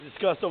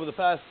discussed over the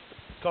past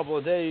couple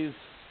of days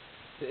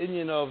the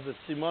inyan of the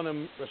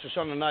Simonim Rosh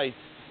Hashanah night.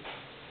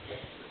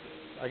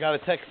 I got a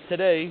text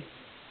today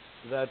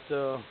that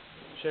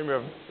Shem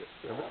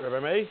Rabbi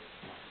May,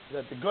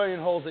 that the Goyen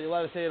holds that you're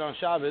allowed to say it on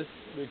Shabbos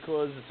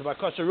because it's about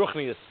kosher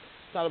ruchnius.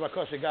 It's not about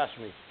kosher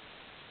gashmi.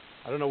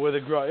 I don't know where the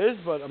gra is,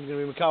 but I'm going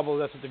to be makabel.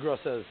 That's what the gra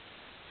says.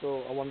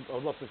 So I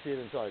would love to see it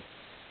inside.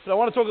 But I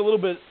want to talk a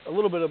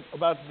little bit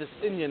about this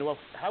inyan. Well,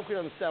 how can you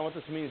understand what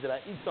this means? That I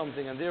eat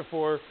something and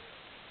therefore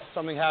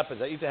something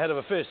happens. I eat the head of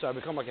a fish, so I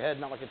become like a head,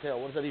 not like a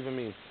tail. What does that even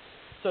mean?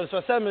 So the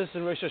Sfasemis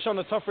in Rosh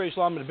Hashanah Tafresh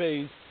Lamed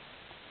Beis,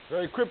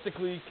 very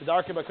cryptically,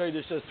 Kedarke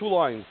B'Kodesh says two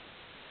lines.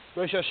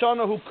 Rosh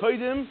Hashanah hu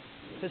koidim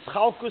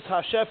hischalkus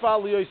hashefa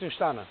liyos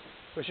nishtana.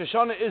 Rosh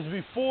Hashanah is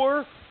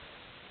before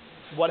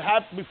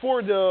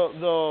before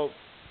the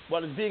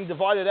what is being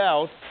divided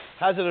out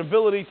has an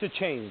ability to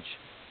change.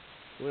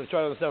 We're going to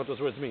try to understand what those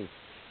words mean.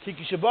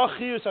 Because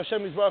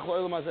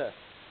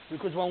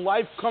when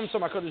life comes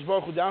from HaKadosh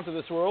Baruch Hu down to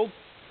this world,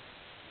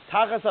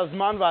 Tachas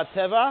Hazman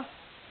V'Ateva,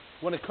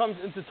 when it comes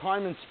into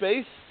time and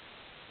space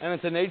and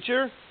into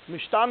nature,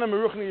 Mishtana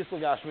Meruchni Yis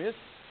L'Gashmius,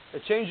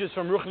 it changes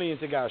from Ruchni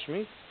into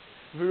Gashmi.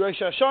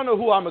 V'Rosh Hashanah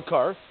Hu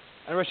HaMekar,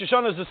 and Rosh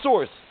Hashanah is the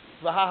source.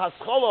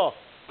 V'Hahaschala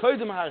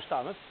Kodim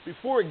HaHashtanas,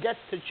 before it gets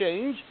to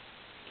change,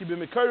 Ki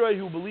B'Mekarei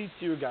Hu B'Li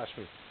Tzir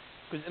Gashmi.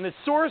 Because in its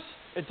source,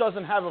 it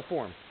doesn't have a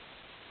form.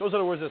 Those are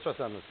the words of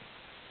Sfasemis.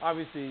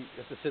 Obviously, you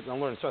have to sit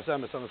and learn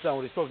Sfasemis to understand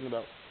what he's talking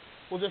about.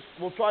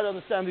 We'll try to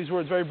understand these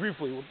words very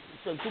briefly. We'll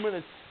spend 2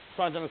 minutes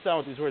trying to understand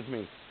what these words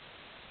mean.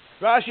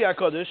 Rashi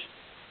HaKadosh,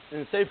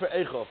 in Sefer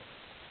Eicha,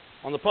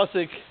 on the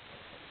pasuk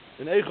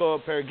in Eicha,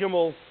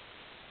 Paragimel,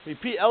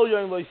 Mipi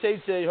Elyon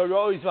Loiseitze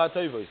Harois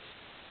V'Atovos.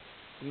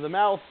 From the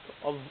mouth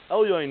of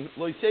Elyon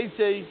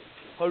Loiseitze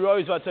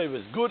Harois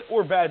V'Atovos. Good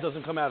or bad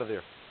doesn't come out of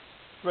there.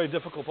 Very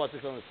difficult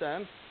pasuk to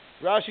understand.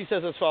 Rashi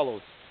says as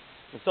follows.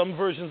 In some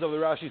versions of the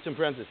Rashi, it's in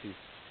parentheses.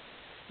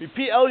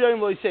 Mipi Elyon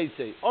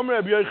Loiseitze Omer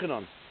Rabbi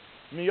Yochanan.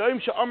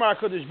 Miyom she'amar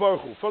HaKadosh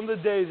Baruch Hu. From the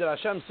day that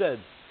Hashem said,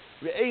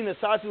 Re'ei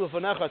nesati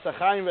lefanecha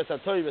tzachayim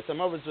v'tzatoy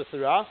v'tzamavetz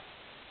v'tzirah.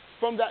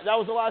 From that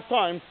was the last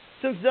time.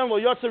 Since then, lo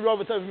yotzer rav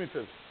v'tov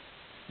mipiv.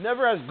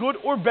 Never has good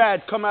or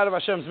bad come out of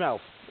Hashem's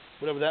mouth,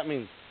 whatever that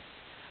means.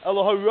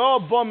 Elo hara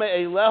ba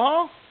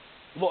me'eleha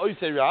lo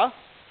oisei ra,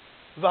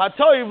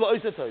 v'hatoiv lo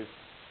oisei tov.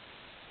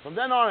 From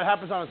then on, it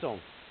happens on its own.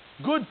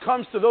 Good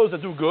comes to those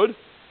that do good,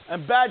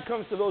 and bad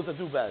comes to those that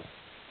do bad.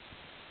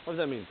 What does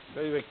that mean?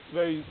 Very,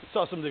 very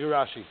sasum de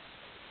Rashi.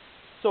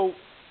 So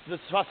the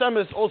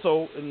Sfasemis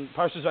also in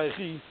Parshas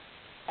Vayechi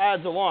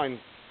adds a line.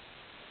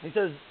 He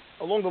says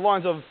along the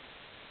lines of,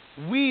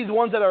 we, the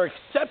ones that are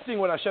accepting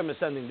what Hashem is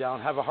sending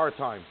down, have a hard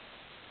time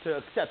to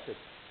accept it.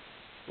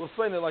 We'll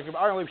explain it like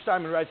Aaron Leib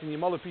Steinman writes in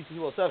Yimala Piti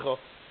Hilasecha,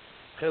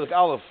 Chelik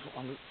Aleph,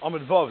 on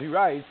Amid Vav, he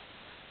writes,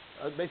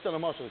 based on a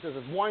mashal, he says,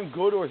 is wine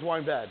good or is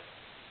wine bad?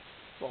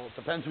 Well, it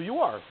depends who you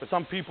are. For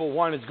some people,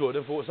 wine is good,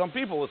 and for some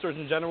people, a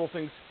certain general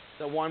thinks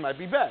that wine might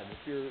be bad.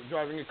 If you're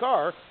driving a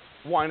car,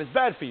 wine is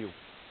bad for you.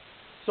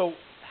 So,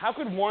 how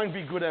could wine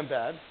be good and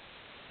bad?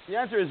 The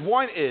answer is,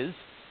 wine is.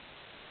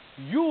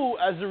 You,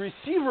 as the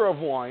receiver of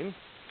wine,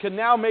 can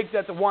now make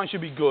that the wine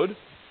should be good,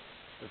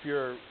 if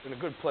you're in a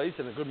good place,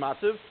 in a good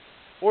matziv,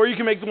 or you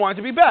can make the wine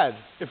to be bad.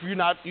 If you're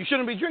not, you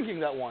shouldn't be drinking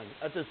that wine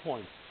at this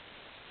point.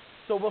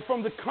 So, but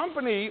from the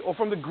company, or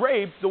from the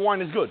grape, the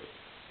wine is good.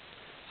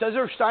 Says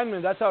Rav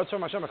Steinman, that's how it's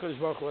from Hashem HaKadosh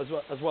Baruch Hu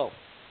as well.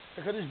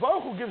 HaKadosh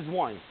Baruch Hu gives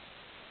wine.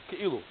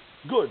 Ke'ilu.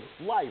 Good.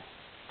 Life.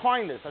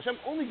 Kindness. Hashem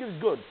only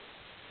gives good.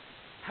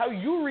 How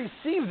you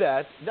receive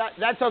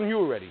that's on you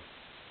already.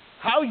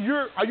 Are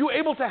you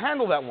able to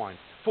handle that wine?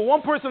 For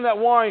one person, that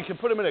wine can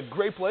put him in a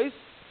great place,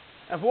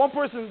 and for one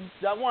person,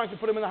 that wine can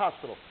put him in the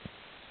hospital.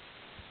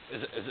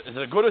 Is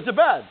it good or is it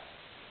bad?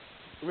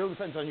 It really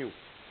depends on you.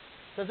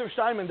 Says Rav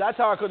Steinman, that's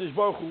how HaKadosh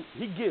Baruch Hu,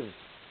 he gives.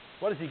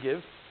 What does he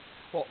give?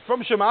 Well,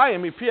 from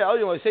Shemayim,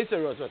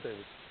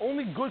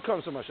 only good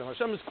comes from Hashem.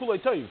 Hashem is kulei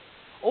toiv.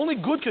 Only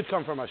good could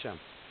come from Hashem.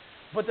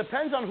 But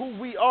depends on who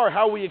we are,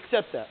 how we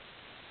accept that.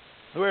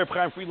 The way Reb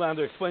Chaim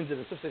Friedlander explains it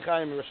in Sifsei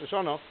Chaim and Rosh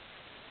Hashanah,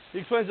 he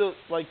explains it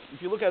like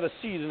if you look at a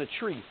seed in a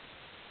tree.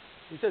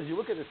 He says, you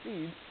look at the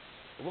seed,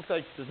 it looks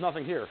like there's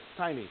nothing here. It's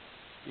tiny.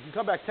 You can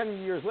come back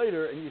 10 years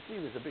later and you see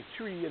there's a big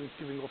tree and it's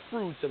giving off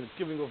fruits and it's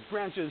giving off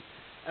branches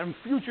and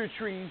future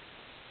trees.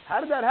 How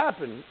did that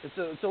happen? It's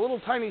a little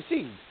tiny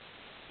seed.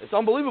 It's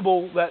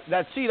unbelievable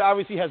that seed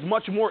obviously has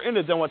much more in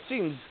it than what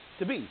seems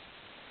to be.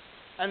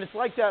 And it's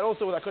like that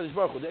also with HaKadosh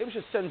Baruch Hu. The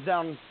Eibush sends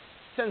down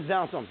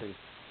something.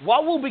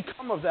 What will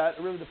become of that,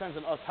 it really depends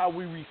on us, how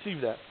we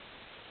receive that.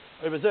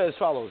 It was as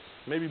follows.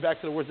 Maybe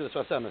back to the words of the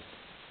Sfasemis.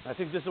 I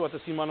think this is what the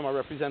Simanim are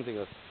representing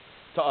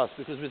to us.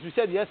 Because as we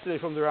said yesterday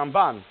from the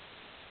Ramban,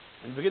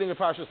 in the beginning of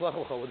Parshas Lech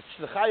Lecha,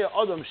 the Shechaya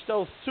Adam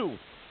tells too,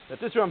 that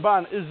this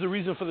Ramban is the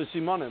reason for the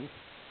Simanim,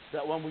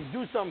 that when we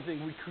do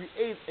something, we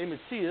create a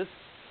Metzias.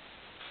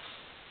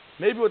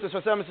 Maybe what the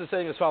Sfasemis is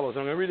saying as follows.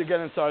 I'm going to read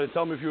again inside and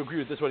tell me if you agree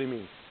with this, what he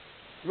means.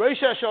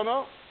 Rosh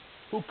Hashanah,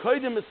 who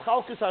koidim is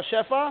chalkis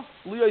hashefa,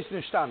 liyos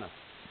nishtana.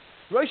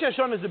 Rosh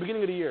Hashanah is the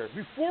beginning of the year.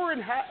 Before it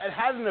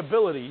had an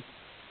ability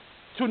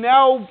to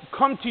now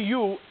come to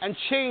you and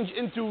change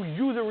into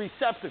you the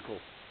receptacle.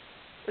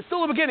 It's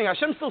still the beginning.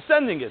 Hashem's still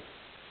sending it.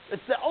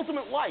 It's the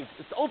ultimate light.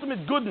 It's the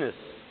ultimate goodness.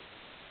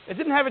 It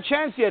didn't have a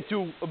chance yet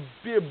to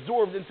be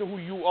absorbed into who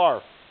you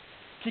are.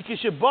 Because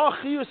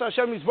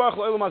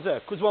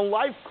when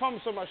life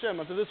comes from Hashem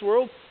into this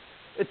world,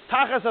 it's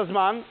tachas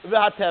hazman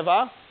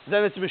v'hateva,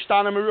 then it's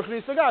mishtana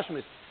meruchnis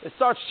l'gashmis. It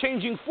starts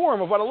changing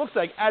form of what it looks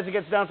like as it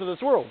gets down to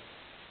this world.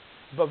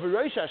 But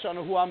v'Rosh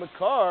Hashanah hu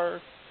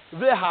ha'makar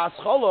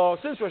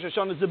v'haschala, since Rosh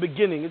Hashanah is the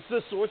beginning, it's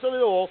the source of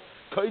it all,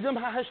 koydem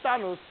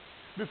ha'hashtanus,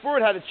 before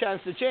it had a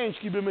chance to change,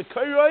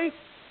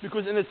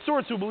 because in its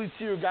source who believes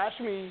tzir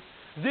gashmi,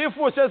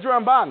 therefore says the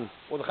Ramban,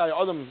 or the Chayei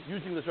Adam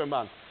using this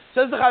Ramban,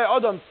 says the Chayei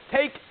Adam,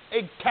 take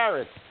a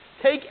carrot,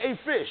 take a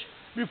fish,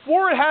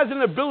 before it has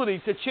an ability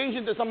to change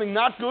into something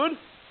not good,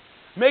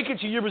 make it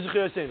sheyir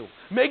b'zechir asenu.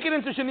 Make it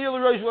into shenir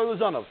l'rosh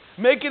l'zanav.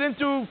 Make it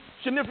into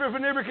shenifre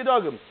v'nibri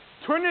kedagim.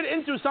 Turn it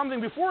into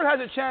something before it has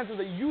a chance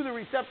that you, the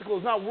receptacle,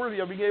 is not worthy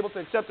of being able to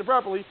accept it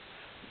properly.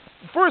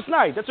 First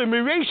night, that's what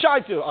Mirei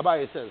Shaitu,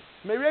 Abaye says.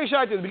 Mirei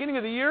Shaitu, the beginning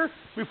of the year,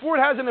 before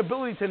it has an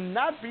ability to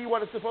not be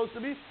what it's supposed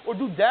to be, or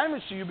do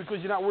damage to you because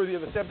you're not worthy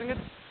of accepting it,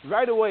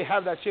 right away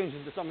have that change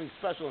into something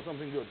special and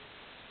something good.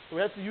 So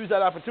we have to use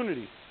that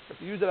opportunity. We have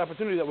to use that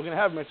opportunity that we're going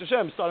to have, Mitzvah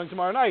Hashem, starting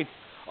tomorrow night,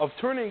 of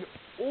turning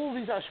all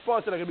these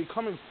ashpot that are going to be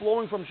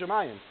flowing from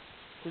Shemayim.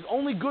 Because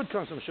only good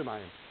comes from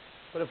Shemayim.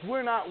 But if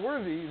we're not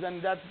worthy,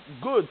 then that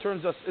good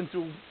turns us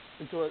into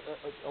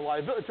a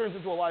liability. It turns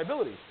into a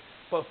liability.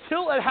 But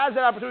till it has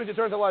that opportunity to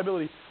turn into a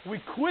liability,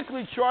 we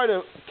quickly try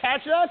to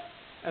catch that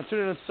and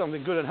turn it into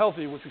something good and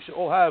healthy, which we should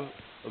all have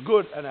a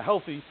good and a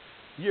healthy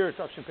year.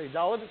 Tavshin Pei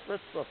Daled.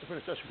 First, for us to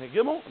finish Tavshin Pei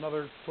Gimel,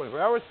 another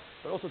 24 hours.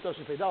 But also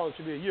Tavshin Pei Daled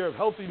should be a year of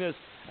healthiness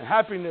and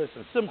happiness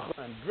and simcha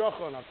and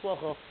bracha and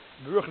atzlacha,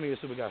 beruchni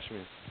yisub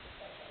gashmias.